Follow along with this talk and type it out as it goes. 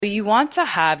You want to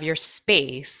have your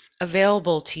space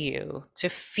available to you to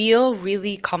feel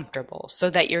really comfortable so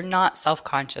that you're not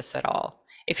self-conscious at all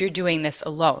if you're doing this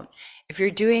alone. If you're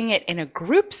doing it in a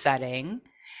group setting,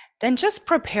 then just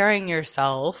preparing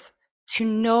yourself to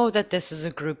know that this is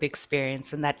a group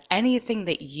experience and that anything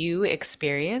that you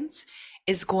experience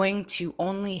is going to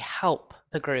only help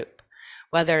the group,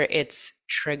 whether it's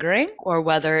triggering or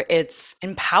whether it's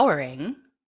empowering.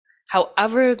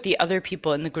 However, the other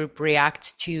people in the group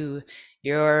react to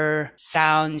your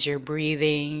sounds, your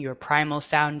breathing, your primal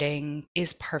sounding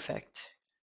is perfect.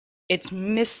 It's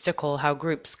mystical how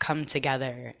groups come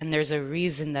together, and there's a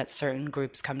reason that certain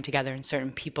groups come together and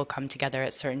certain people come together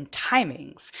at certain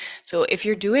timings. So if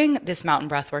you're doing this mountain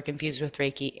breath work infused with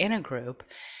Reiki in a group,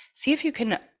 see if you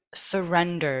can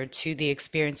surrender to the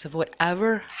experience of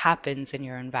whatever happens in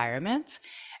your environment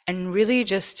and really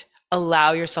just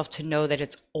allow yourself to know that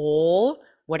it's all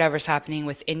whatever's happening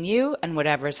within you and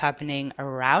whatever's happening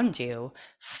around you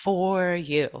for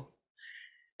you.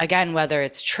 Again, whether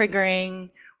it's triggering,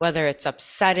 whether it's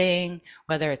upsetting,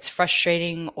 whether it's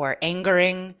frustrating or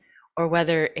angering, or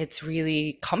whether it's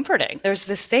really comforting. There's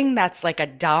this thing that's like a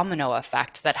domino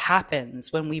effect that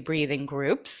happens when we breathe in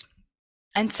groups.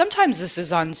 And sometimes this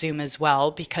is on Zoom as well,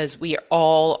 because we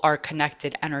all are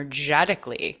connected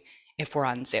energetically if we're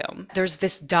on Zoom. There's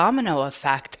this domino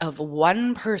effect of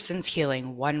one person's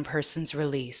healing, one person's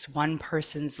release, one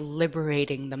person's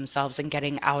liberating themselves and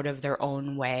getting out of their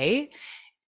own way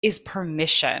is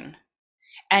permission.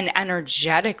 And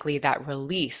energetically, that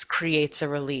release creates a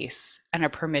release and a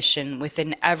permission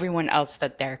within everyone else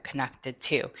that they're connected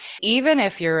to. Even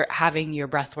if you're having your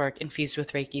breathwork infused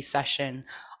with Reiki session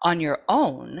on your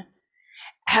own,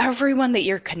 everyone that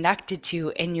you're connected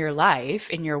to in your life,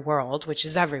 in your world, which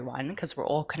is everyone, because we're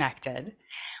all connected,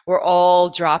 we're all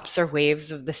drops or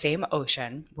waves of the same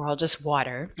ocean. We're all just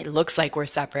water. It looks like we're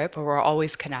separate, but we're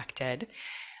always connected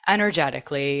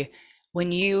energetically.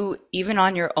 When you, even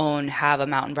on your own, have a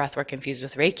mountain breathwork infused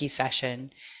with Reiki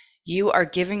session, you are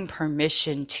giving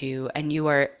permission to, and you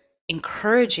are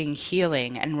encouraging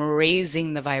healing and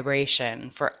raising the vibration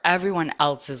for everyone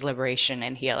else's liberation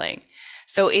and healing.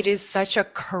 So it is such a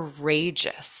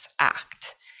courageous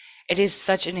act. It is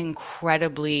such an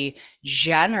incredibly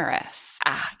generous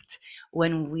act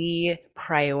when we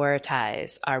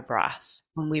prioritize our breath,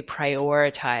 when we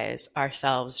prioritize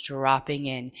ourselves dropping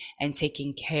in and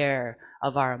taking care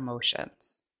of our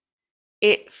emotions.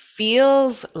 It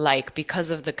feels like, because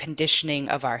of the conditioning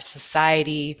of our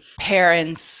society,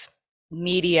 parents,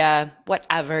 media,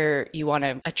 whatever you want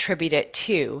to attribute it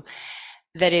to,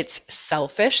 that it's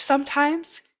selfish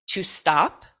sometimes to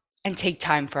stop and take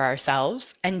time for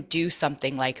ourselves and do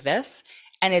something like this.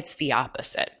 And it's the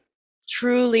opposite.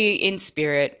 Truly, in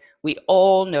spirit, we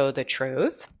all know the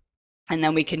truth. And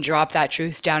then we can drop that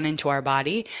truth down into our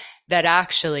body that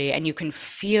actually, and you can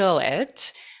feel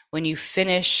it when you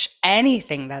finish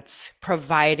anything that's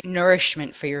providing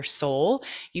nourishment for your soul,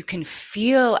 you can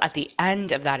feel at the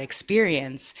end of that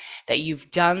experience that you've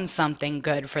done something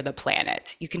good for the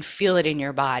planet. You can feel it in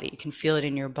your body. You can feel it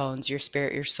in your bones, your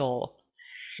spirit, your soul.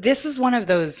 This is one of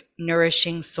those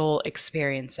nourishing soul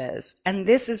experiences. And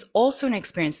this is also an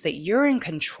experience that you're in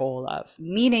control of,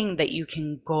 meaning that you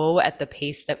can go at the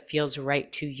pace that feels right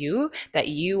to you, that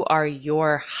you are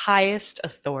your highest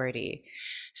authority.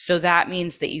 So that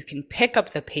means that you can pick up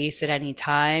the pace at any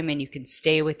time, and you can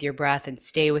stay with your breath and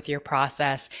stay with your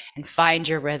process and find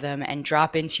your rhythm and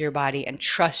drop into your body and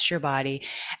trust your body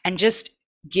and just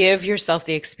give yourself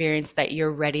the experience that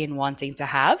you're ready and wanting to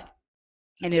have.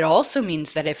 And it also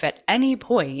means that if at any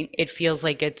point it feels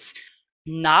like it's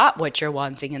not what you're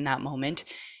wanting in that moment,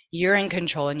 you're in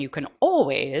control and you can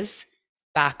always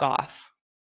back off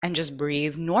and just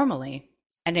breathe normally.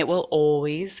 And it will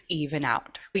always even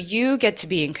out. You get to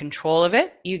be in control of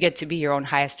it. You get to be your own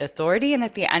highest authority. And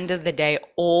at the end of the day,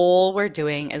 all we're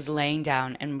doing is laying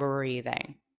down and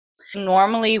breathing.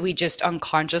 Normally, we just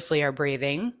unconsciously are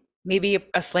breathing, maybe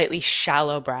a slightly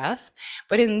shallow breath.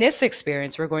 But in this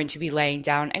experience, we're going to be laying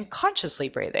down and consciously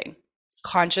breathing,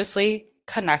 consciously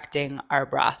connecting our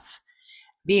breath,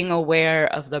 being aware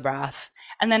of the breath,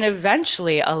 and then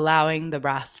eventually allowing the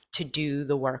breath to do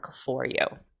the work for you.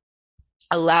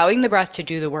 Allowing the breath to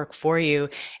do the work for you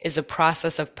is a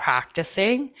process of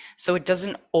practicing. So it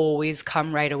doesn't always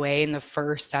come right away in the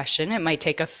first session. It might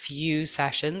take a few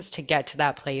sessions to get to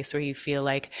that place where you feel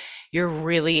like you're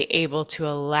really able to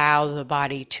allow the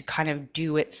body to kind of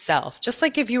do itself. Just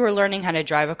like if you were learning how to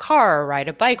drive a car or ride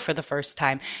a bike for the first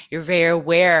time, you're very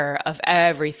aware of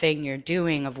everything you're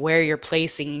doing, of where you're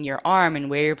placing your arm and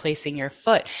where you're placing your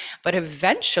foot. But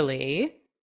eventually,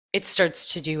 it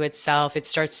starts to do itself. It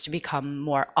starts to become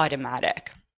more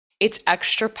automatic. It's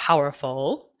extra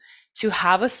powerful to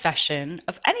have a session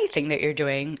of anything that you're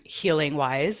doing healing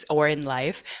wise or in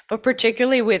life, but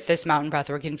particularly with this Mountain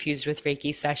Breathwork infused with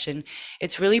Reiki session,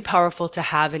 it's really powerful to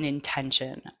have an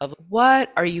intention of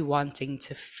what are you wanting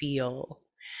to feel?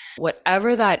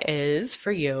 Whatever that is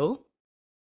for you,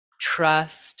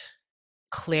 trust,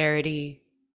 clarity,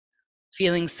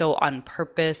 feeling so on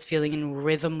purpose, feeling in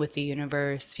rhythm with the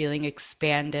universe, feeling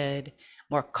expanded,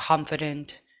 more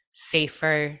confident,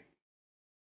 safer,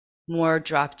 more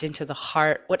dropped into the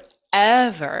heart,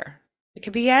 whatever. It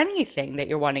could be anything that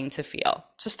you're wanting to feel,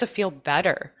 just to feel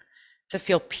better, to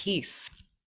feel peace.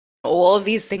 All of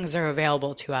these things are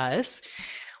available to us.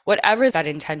 Whatever that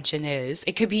intention is,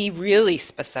 it could be really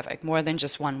specific, more than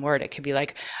just one word. It could be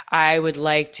like, I would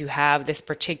like to have this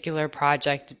particular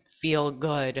project feel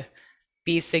good,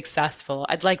 be successful.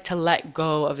 I'd like to let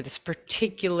go of this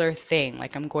particular thing.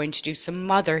 Like I'm going to do some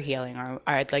mother healing, or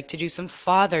I'd like to do some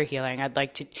father healing. I'd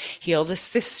like to heal the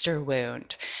sister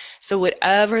wound. So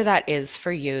whatever that is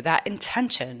for you, that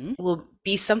intention will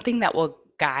be something that will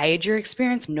guide your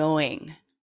experience, knowing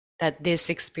that this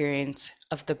experience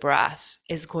of the breath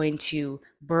is going to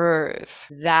birth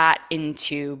that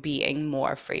into being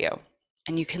more for you.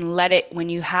 And you can let it, when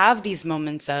you have these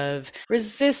moments of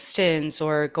resistance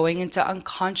or going into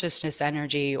unconsciousness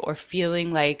energy or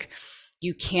feeling like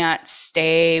you can't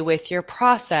stay with your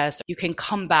process, you can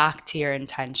come back to your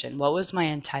intention. What was my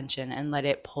intention? And let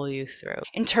it pull you through.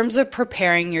 In terms of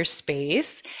preparing your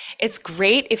space, it's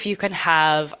great if you can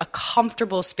have a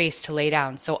comfortable space to lay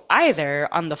down. So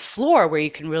either on the floor where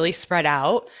you can really spread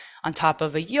out, on top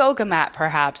of a yoga mat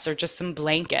perhaps, or just some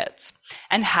blankets,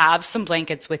 and have some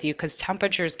blankets with you because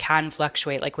temperatures can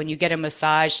fluctuate. Like when you get a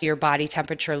massage, your body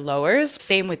temperature lowers.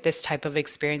 Same with this type of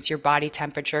experience, your body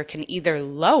temperature can either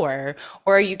lower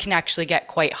or you can actually get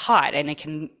quite hot, and it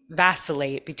can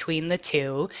vacillate between the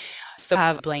two. So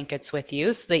have blankets with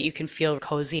you so that you can feel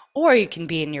cozy, or you can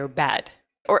be in your bed,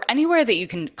 or anywhere that you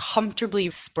can comfortably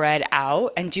spread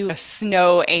out and do a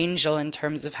snow angel in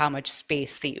terms of how much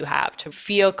space that you have to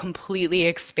feel completely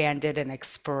expanded and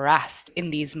expressed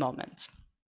in these moments.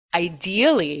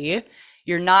 Ideally,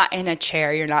 you're not in a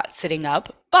chair, you're not sitting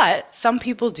up, but some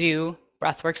people do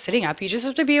breathwork sitting up. You just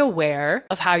have to be aware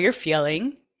of how you're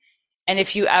feeling. And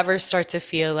if you ever start to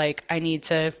feel like I need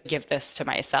to give this to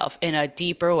myself in a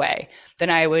deeper way, then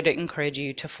I would encourage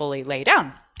you to fully lay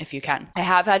down if you can. I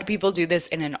have had people do this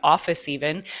in an office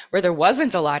even where there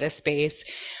wasn't a lot of space.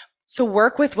 So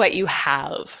work with what you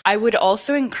have. I would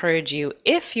also encourage you,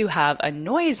 if you have a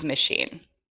noise machine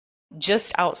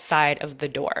just outside of the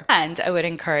door, and I would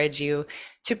encourage you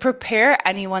to prepare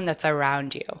anyone that's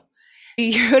around you.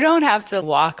 You don't have to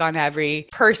walk on every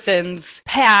person's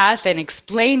path and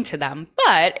explain to them.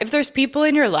 But if there's people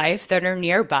in your life that are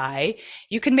nearby,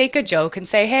 you can make a joke and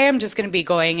say, hey, I'm just going to be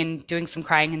going and doing some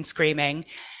crying and screaming.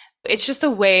 It's just a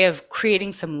way of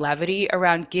creating some levity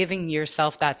around giving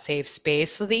yourself that safe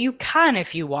space so that you can,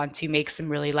 if you want to, make some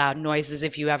really loud noises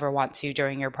if you ever want to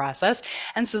during your process.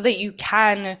 And so that you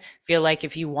can feel like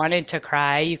if you wanted to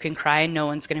cry, you can cry and no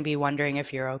one's going to be wondering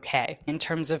if you're okay. In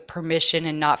terms of permission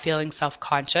and not feeling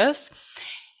self-conscious,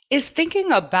 is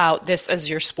thinking about this as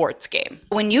your sports game.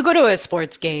 When you go to a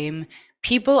sports game,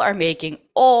 people are making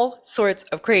all sorts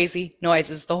of crazy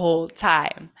noises the whole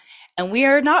time. And we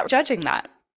are not judging that.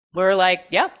 We're like,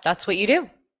 yeah, that's what you do.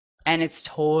 And it's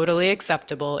totally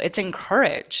acceptable. It's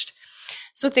encouraged.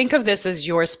 So think of this as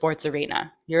your sports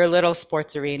arena, your little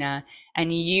sports arena,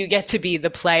 and you get to be the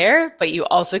player, but you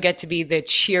also get to be the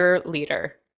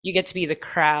cheerleader. You get to be the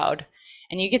crowd,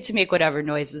 and you get to make whatever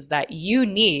noises that you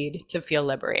need to feel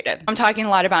liberated. I'm talking a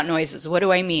lot about noises. What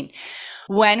do I mean?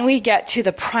 When we get to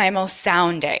the primal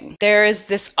sounding, there is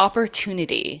this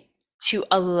opportunity to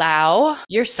allow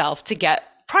yourself to get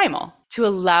primal, to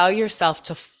allow yourself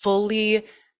to fully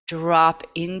drop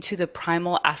into the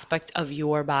primal aspect of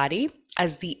your body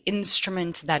as the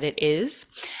instrument that it is,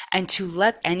 and to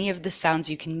let any of the sounds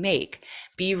you can make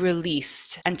be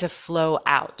released and to flow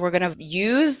out. We're going to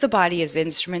use the body as the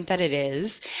instrument that it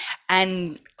is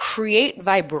and create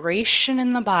vibration in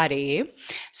the body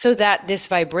so that this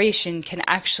vibration can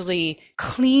actually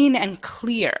clean and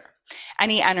clear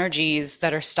any energies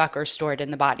that are stuck or stored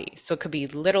in the body. So it could be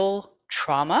little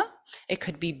trauma. It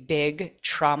could be big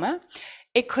trauma.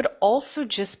 It could also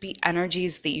just be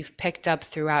energies that you've picked up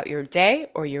throughout your day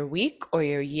or your week or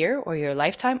your year or your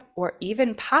lifetime or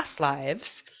even past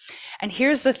lives. And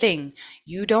here's the thing,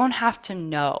 you don't have to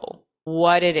know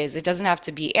what it is. It doesn't have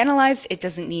to be analyzed. It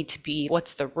doesn't need to be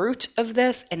what's the root of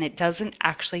this. And it doesn't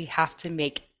actually have to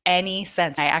make any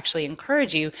sense. I actually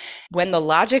encourage you, when the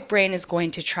logic brain is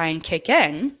going to try and kick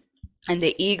in, and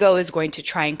the ego is going to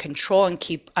try and control and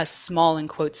keep us small, in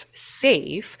quotes,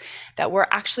 safe, that we're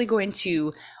actually going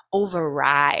to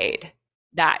override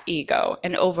that ego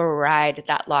and override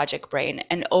that logic brain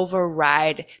and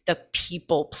override the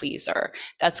people pleaser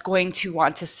that's going to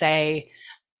want to say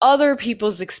other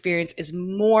people's experience is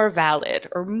more valid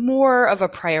or more of a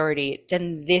priority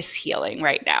than this healing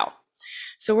right now.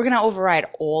 So we're going to override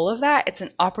all of that. It's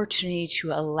an opportunity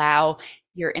to allow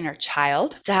your inner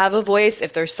child to have a voice.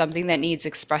 If there's something that needs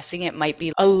expressing, it might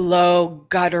be a low,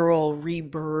 guttural,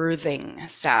 rebirthing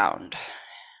sound.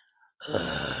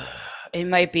 It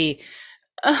might be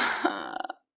a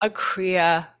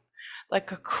kriya,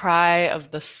 like a cry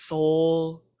of the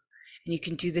soul. And you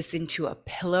can do this into a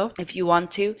pillow if you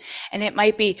want to. And it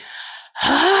might be,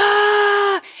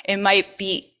 it might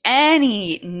be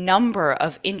any number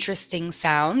of interesting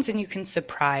sounds, and you can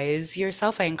surprise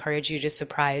yourself. I encourage you to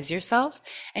surprise yourself,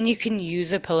 and you can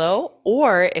use a pillow,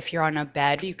 or if you're on a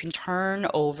bed, you can turn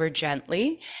over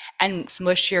gently and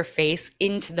smush your face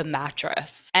into the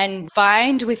mattress and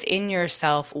find within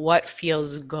yourself what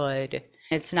feels good.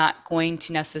 It's not going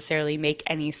to necessarily make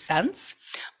any sense,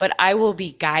 but I will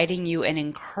be guiding you and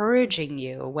encouraging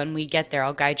you when we get there.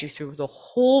 I'll guide you through the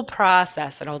whole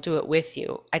process and I'll do it with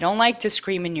you. I don't like to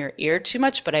scream in your ear too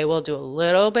much, but I will do a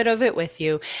little bit of it with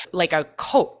you like a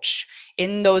coach.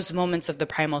 In those moments of the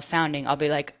primal sounding, I'll be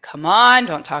like, come on,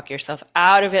 don't talk yourself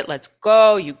out of it. Let's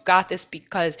go. You got this,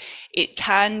 because it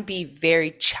can be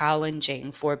very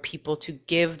challenging for people to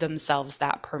give themselves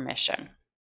that permission,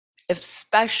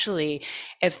 especially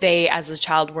if they, as a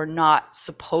child, were not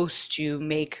supposed to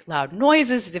make loud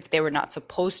noises, if they were not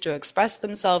supposed to express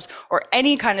themselves, or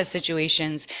any kind of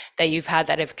situations that you've had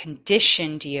that have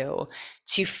conditioned you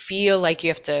to feel like you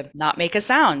have to not make a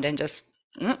sound and just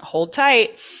hold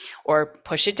tight or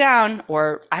push it down,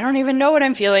 or I don't even know what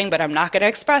I'm feeling, but I'm not going to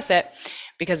express it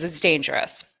because it's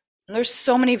dangerous. And there's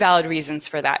so many valid reasons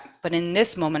for that. But in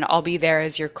this moment, I'll be there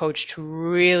as your coach to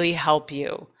really help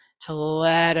you to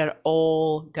let it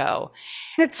all go.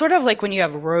 And it's sort of like when you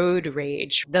have road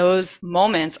rage. Those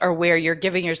moments are where you're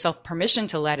giving yourself permission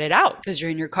to let it out, because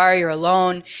you're in your car, you're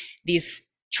alone, these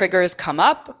triggers come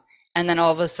up, and then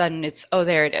all of a sudden it's, oh,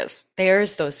 there it is.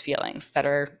 There's those feelings that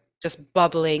are just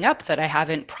bubbling up that I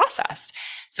haven't processed.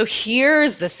 So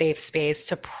here's the safe space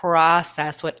to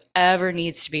process whatever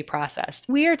needs to be processed.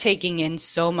 We are taking in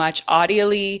so much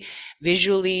audially,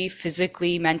 visually,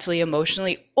 physically, mentally,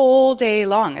 emotionally all day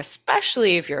long,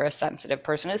 especially if you're a sensitive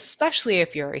person, especially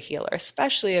if you're a healer,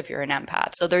 especially if you're an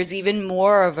empath. So there's even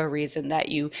more of a reason that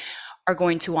you are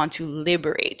going to want to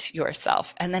liberate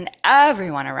yourself. And then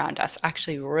everyone around us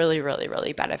actually really, really,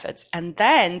 really benefits. And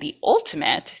then the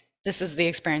ultimate, this is the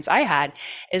experience I had,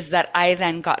 is that I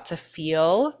then got to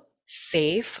feel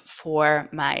safe for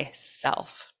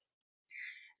myself.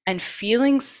 And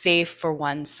feeling safe for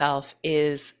oneself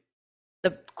is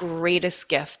the greatest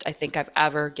gift I think I've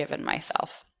ever given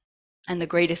myself, and the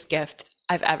greatest gift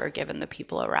I've ever given the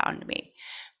people around me.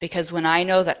 Because when I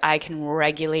know that I can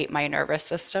regulate my nervous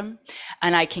system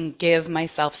and I can give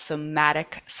myself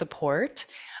somatic support,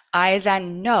 I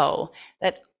then know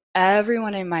that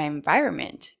everyone in my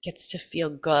environment gets to feel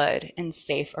good and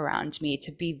safe around me, to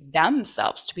be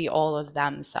themselves, to be all of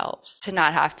themselves, to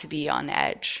not have to be on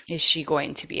edge. Is she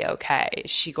going to be okay? Is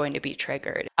she going to be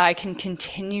triggered? I can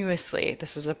continuously,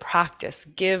 this is a practice,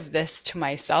 give this to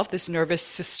myself, this nervous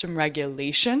system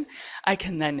regulation. I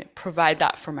can then provide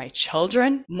that for my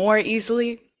children more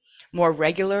easily, more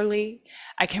regularly.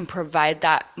 I can provide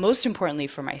that, most importantly,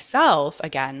 for myself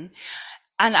again.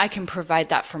 And I can provide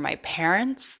that for my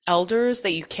parents, elders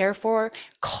that you care for,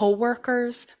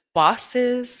 coworkers,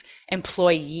 bosses,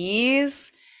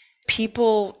 employees,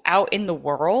 people out in the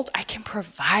world. I can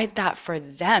provide that for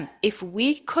them. If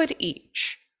we could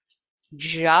each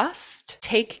just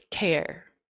take care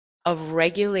of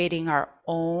regulating our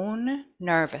own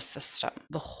nervous system,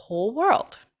 the whole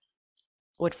world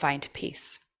would find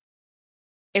peace.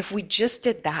 If we just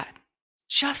did that,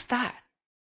 just that,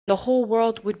 the whole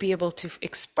world would be able to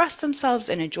express themselves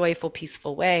in a joyful,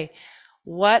 peaceful way.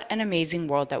 What an amazing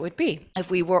world that would be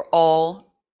if we were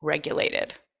all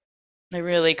regulated. It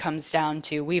really comes down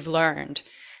to, we've learned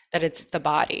that it's the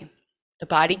body. The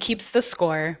body keeps the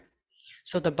score.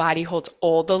 So the body holds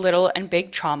all the little and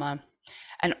big trauma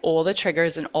and all the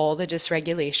triggers and all the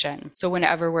dysregulation. So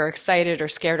whenever we're excited or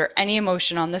scared or any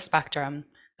emotion on the spectrum,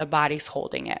 the body's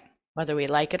holding it, whether we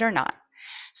like it or not.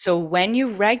 So when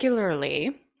you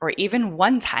regularly, or even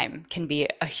one time, can be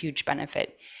a huge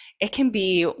benefit. It can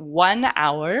be 1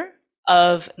 hour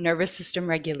of nervous system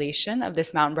regulation of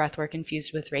this mountain breathwork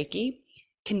infused with Reiki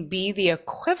can be the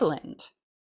equivalent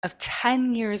of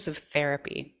 10 years of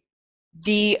therapy.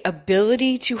 The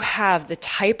ability to have the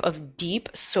type of deep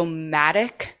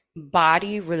somatic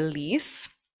body release,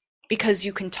 because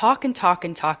you can talk and talk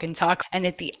and talk and talk, and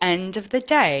at the end of the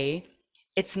day,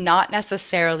 it's not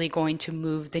necessarily going to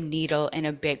move the needle in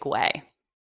a big way.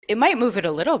 It might move it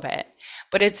a little bit,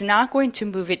 but it's not going to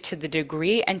move it to the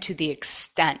degree and to the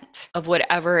extent of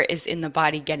whatever is in the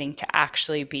body getting to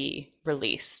actually be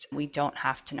released. We don't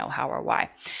have to know how or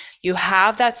why. You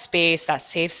have that space, that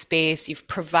safe space. You've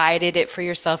provided it for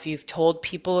yourself. You've told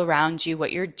people around you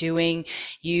what you're doing.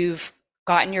 You've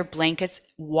gotten your blankets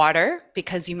water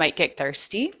because you might get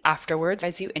thirsty afterwards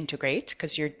as you integrate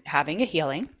because you're having a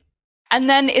healing. And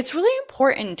then it's really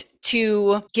important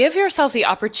to give yourself the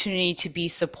opportunity to be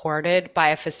supported by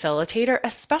a facilitator,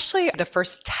 especially the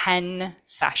first 10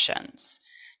 sessions,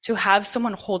 to have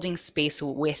someone holding space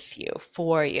with you,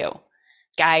 for you,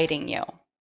 guiding you.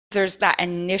 There's that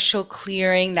initial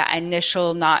clearing, that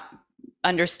initial not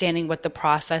understanding what the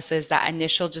process is, that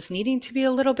initial just needing to be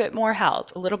a little bit more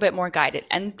held, a little bit more guided.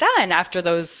 And then after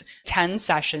those 10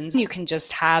 sessions, you can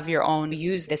just have your own,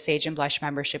 use the Sage and Blush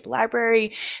membership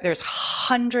library. There's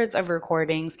hundreds of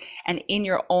recordings, and in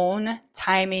your own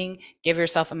timing, give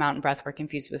yourself a mountain breathwork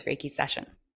infused with Reiki session.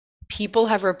 People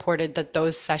have reported that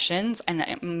those sessions,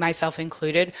 and myself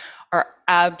included, are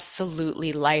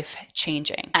absolutely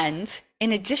life-changing. And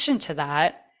in addition to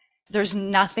that, there's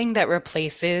nothing that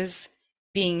replaces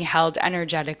being held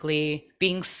energetically,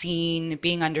 being seen,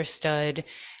 being understood,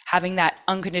 having that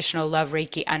unconditional love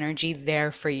Reiki energy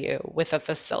there for you with a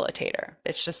facilitator.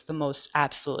 It's just the most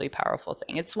absolutely powerful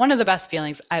thing. It's one of the best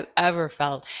feelings I've ever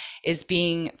felt, is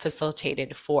being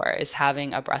facilitated for, is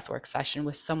having a breathwork session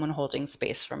with someone holding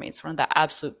space for me. It's one of the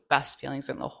absolute best feelings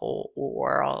in the whole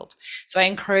world. So I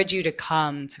encourage you to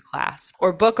come to class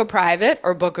or book a private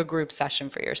or book a group session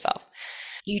for yourself.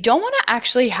 You don't want to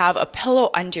actually have a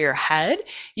pillow under your head.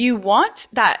 You want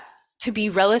that to be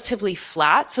relatively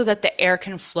flat so that the air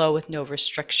can flow with no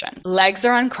restriction. Legs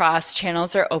are uncrossed,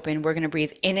 channels are open. We're going to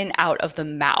breathe in and out of the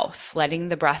mouth, letting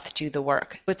the breath do the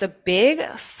work. It's a big,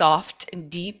 soft,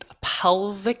 deep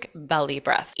pelvic belly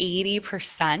breath.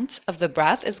 80% of the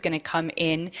breath is going to come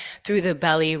in through the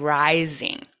belly,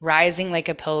 rising like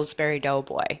a Pillsbury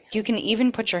Doughboy. You can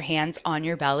even put your hands on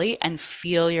your belly and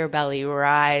feel your belly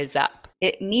rise up.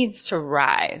 It needs to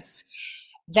rise.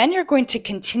 Then you're going to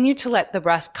continue to let the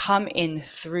breath come in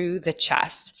through the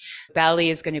chest.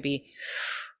 Belly is going to be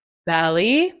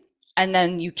belly. And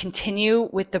then you continue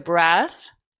with the breath,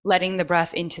 letting the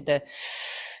breath into the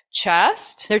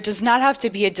chest. There does not have to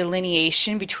be a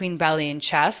delineation between belly and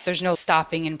chest. There's no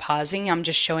stopping and pausing. I'm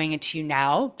just showing it to you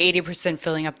now. 80%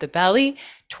 filling up the belly,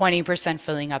 20%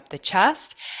 filling up the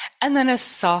chest, and then a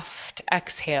soft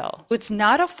exhale. It's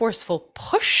not a forceful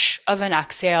push of an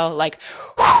exhale, like,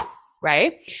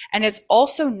 right? And it's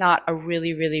also not a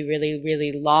really, really, really,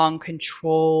 really long,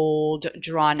 controlled,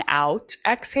 drawn out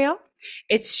exhale.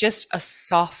 It's just a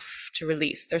soft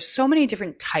release. There's so many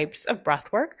different types of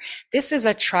breath work. This is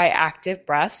a triactive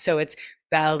breath. So it's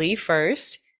belly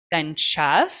first, then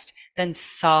chest, then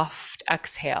soft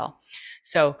exhale.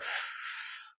 So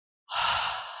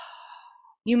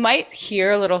you might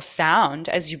hear a little sound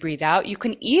as you breathe out. You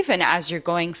can even, as you're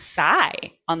going, sigh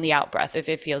on the out breath if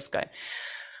it feels good.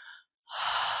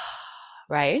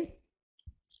 Right?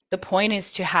 The point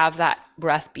is to have that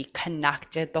breath be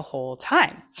connected the whole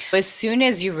time. As soon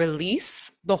as you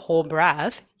release the whole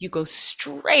breath, you go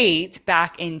straight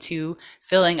back into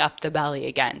filling up the belly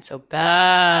again. So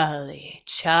belly,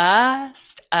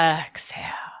 chest, exhale,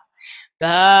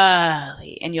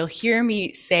 belly. And you'll hear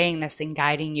me saying this and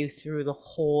guiding you through the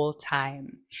whole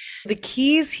time. The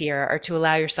keys here are to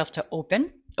allow yourself to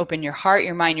open your heart,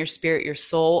 your mind, your spirit, your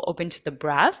soul, open to the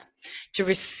breath, to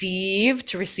receive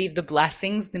the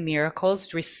blessings, the miracles,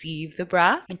 to receive the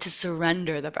breath, and to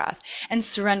surrender the breath and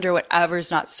surrender whatever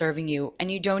is not serving you. And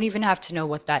you don't even have to know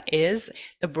what that is.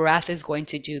 The breath is going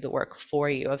to do the work for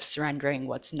you of surrendering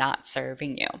what's not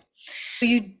serving you.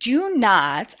 You do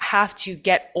not have to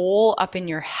get all up in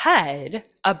your head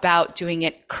about doing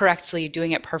it correctly,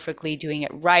 doing it perfectly, doing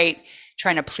it right,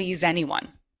 trying to please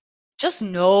anyone. Just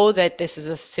know that this is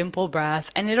a simple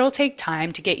breath and it'll take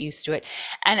time to get used to it.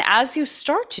 And as you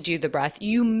start to do the breath,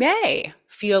 you may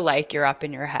feel like you're up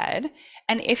in your head.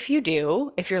 And if you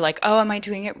do, if you're like, oh, am I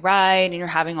doing it right? And you're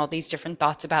having all these different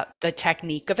thoughts about the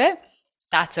technique of it,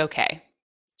 that's okay.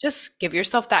 Just give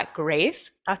yourself that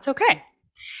grace. That's okay.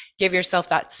 Give yourself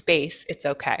that space. It's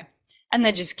okay. And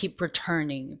then just keep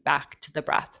returning back to the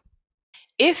breath.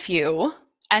 If you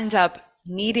end up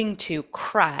needing to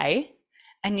cry,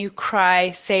 and you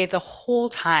cry, say, the whole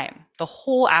time, the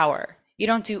whole hour. You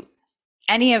don't do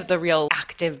any of the real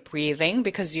active breathing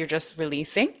because you're just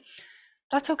releasing.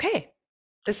 That's okay.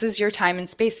 This is your time and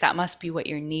space. That must be what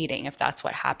you're needing if that's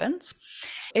what happens.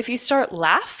 If you start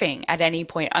laughing at any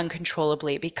point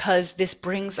uncontrollably because this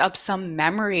brings up some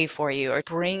memory for you or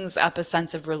brings up a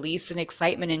sense of release and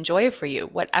excitement and joy for you,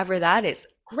 whatever that is,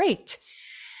 great.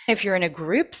 If you're in a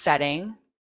group setting,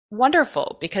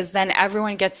 wonderful, because then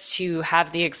everyone gets to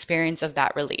have the experience of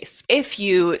that release. If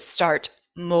you start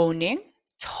moaning,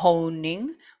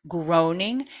 toning,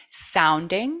 groaning,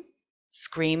 sounding,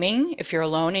 screaming, if you're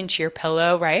alone into your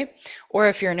pillow, right? Or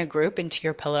if you're in a group into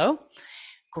your pillow,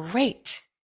 great.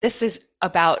 This is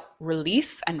about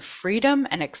release and freedom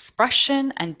and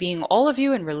expression and being all of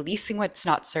you and releasing what's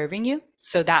not serving you.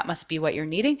 So that must be what you're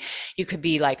needing. You could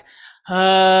be like,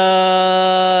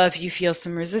 if you feel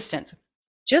some resistance.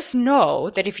 Just know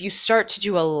that if you start to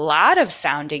do a lot of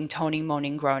sounding, toning,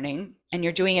 moaning, groaning, and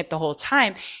you're doing it the whole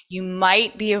time, you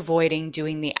might be avoiding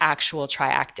doing the actual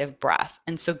triactive breath.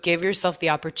 And so give yourself the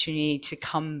opportunity to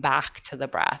come back to the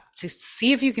breath, to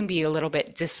see if you can be a little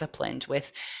bit disciplined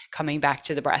with coming back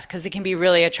to the breath, because it can be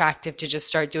really attractive to just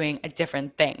start doing a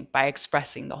different thing by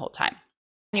expressing the whole time.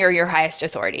 You're your highest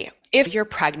authority. If you're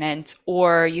pregnant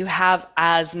or you have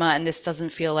asthma and this doesn't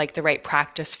feel like the right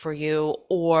practice for you,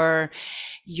 or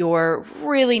you're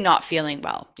really not feeling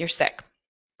well, you're sick,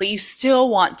 but you still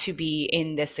want to be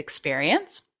in this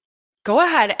experience, go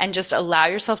ahead and just allow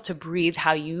yourself to breathe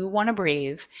how you want to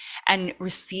breathe and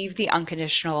receive the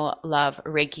unconditional love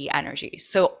Reiki energy.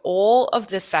 So all of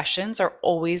the sessions are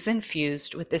always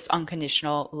infused with this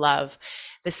unconditional love,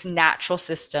 this natural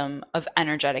system of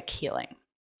energetic healing.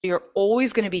 You're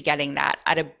always going to be getting that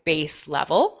at a base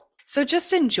level. So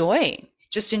just enjoying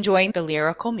the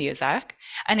lyrical music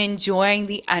and enjoying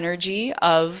the energy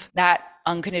of that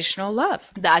unconditional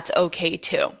love. That's okay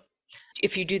too.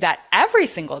 If you do that every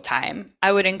single time,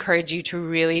 I would encourage you to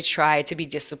really try to be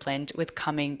disciplined with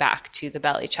coming back to the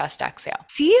belly, chest, exhale.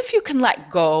 See if you can let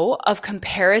go of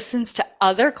comparisons to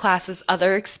other classes,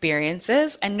 other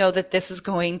experiences, and know that this is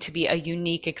going to be a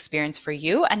unique experience for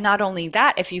you. And not only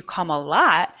that, if you come a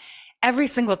lot, every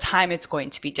single time it's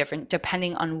going to be different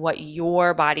depending on what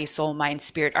your body, soul, mind,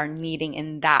 spirit are needing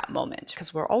in that moment.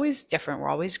 Because we're always different. We're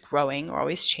always growing. We're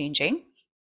always changing.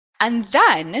 And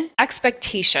then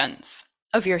expectations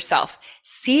of yourself.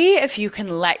 See if you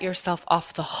can let yourself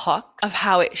off the hook of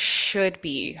how it should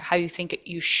be, how you think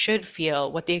you should feel,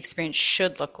 what the experience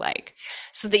should look like,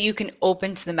 so that you can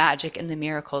open to the magic and the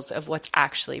miracles of what's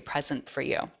actually present for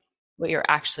you, what you're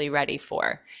actually ready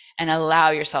for, and allow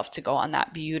yourself to go on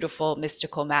that beautiful,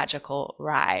 mystical, magical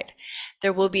ride.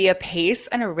 There will be a pace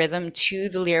and a rhythm to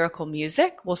the lyrical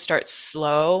music. We'll start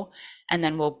slow, and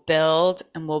then we'll build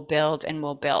and we'll build and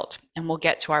we'll build, and we'll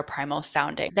get to our primal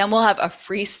sounding. Then we'll have a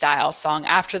freestyle song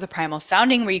after the primal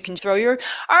sounding where you can throw your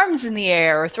arms in the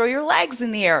air or throw your legs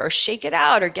in the air or shake it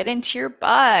out or get into your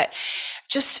butt.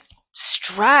 Just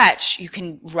stretch. You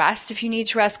can rest if you need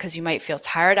to rest because you might feel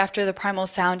tired after the primal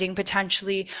sounding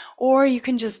potentially, or you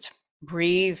can just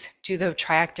breathe, do the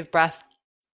triactive breath.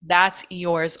 That's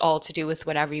yours all to do with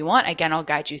whatever you want. Again, I'll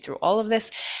guide you through all of this.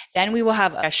 Then we will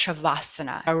have a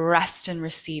shavasana, a rest and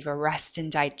receive, a rest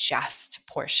and digest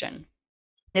portion.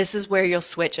 This is where you'll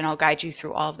switch, and I'll guide you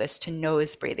through all of this to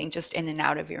nose breathing, just in and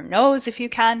out of your nose if you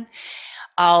can.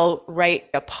 I'll write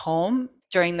a poem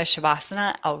during the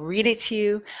shavasana. I'll read it to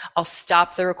you. I'll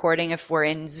stop the recording if we're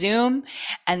in Zoom.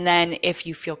 And then if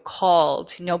you feel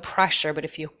called, no pressure, but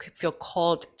if you feel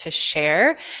called to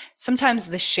share, sometimes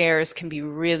the shares can be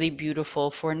really beautiful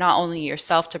for not only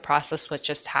yourself to process what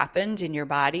just happened in your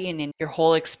body and in your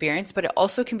whole experience, but it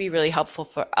also can be really helpful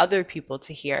for other people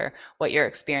to hear what your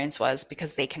experience was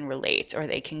because they can relate or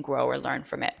they can grow or learn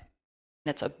from it.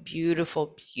 It's a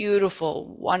beautiful,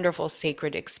 beautiful, wonderful,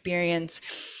 sacred experience.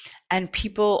 And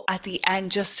people at the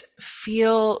end just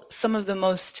feel some of the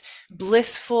most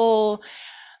blissful,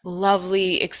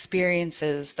 lovely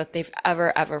experiences that they've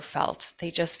ever felt. They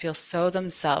just feel so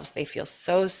themselves. They feel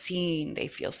so seen. They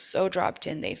feel so dropped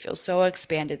in. They feel so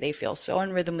expanded. They feel so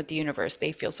in rhythm with the universe.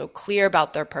 They feel so clear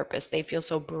about their purpose. They feel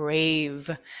so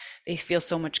brave. They feel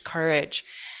so much courage.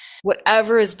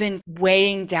 Whatever has been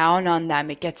weighing down on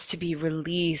them, it gets to be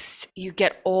released. You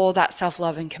get all that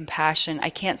self-love and compassion. I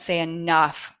can't say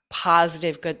enough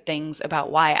positive, good things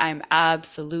about why I'm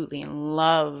absolutely in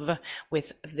love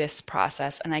with this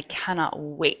process. And I cannot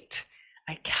wait.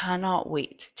 I cannot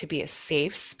wait to be a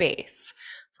safe space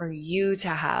for you to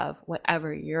have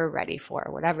whatever you're ready for,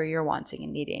 whatever you're wanting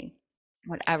and needing,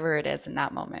 whatever it is in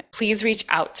that moment. Please reach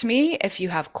out to me if you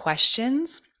have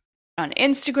questions. on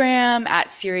Instagram at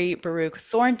Siri Baruch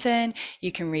Thornton.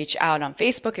 You can reach out on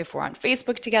Facebook if we're on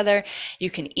Facebook together. You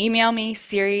can email me,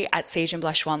 Siri at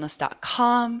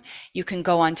sageandblushwellness.com. You can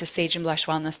go on to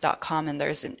sageandblushwellness.com and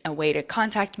there's a way to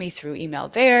contact me through email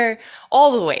there,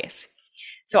 all the ways.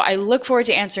 So I look forward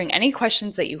to answering any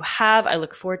questions that you have. I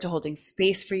look forward to holding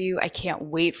space for you. I can't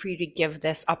wait for you to give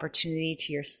this opportunity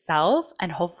to yourself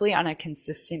and hopefully on a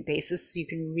consistent basis so you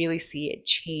can really see it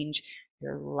change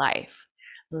your life.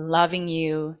 Loving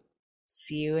you.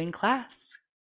 See you in class.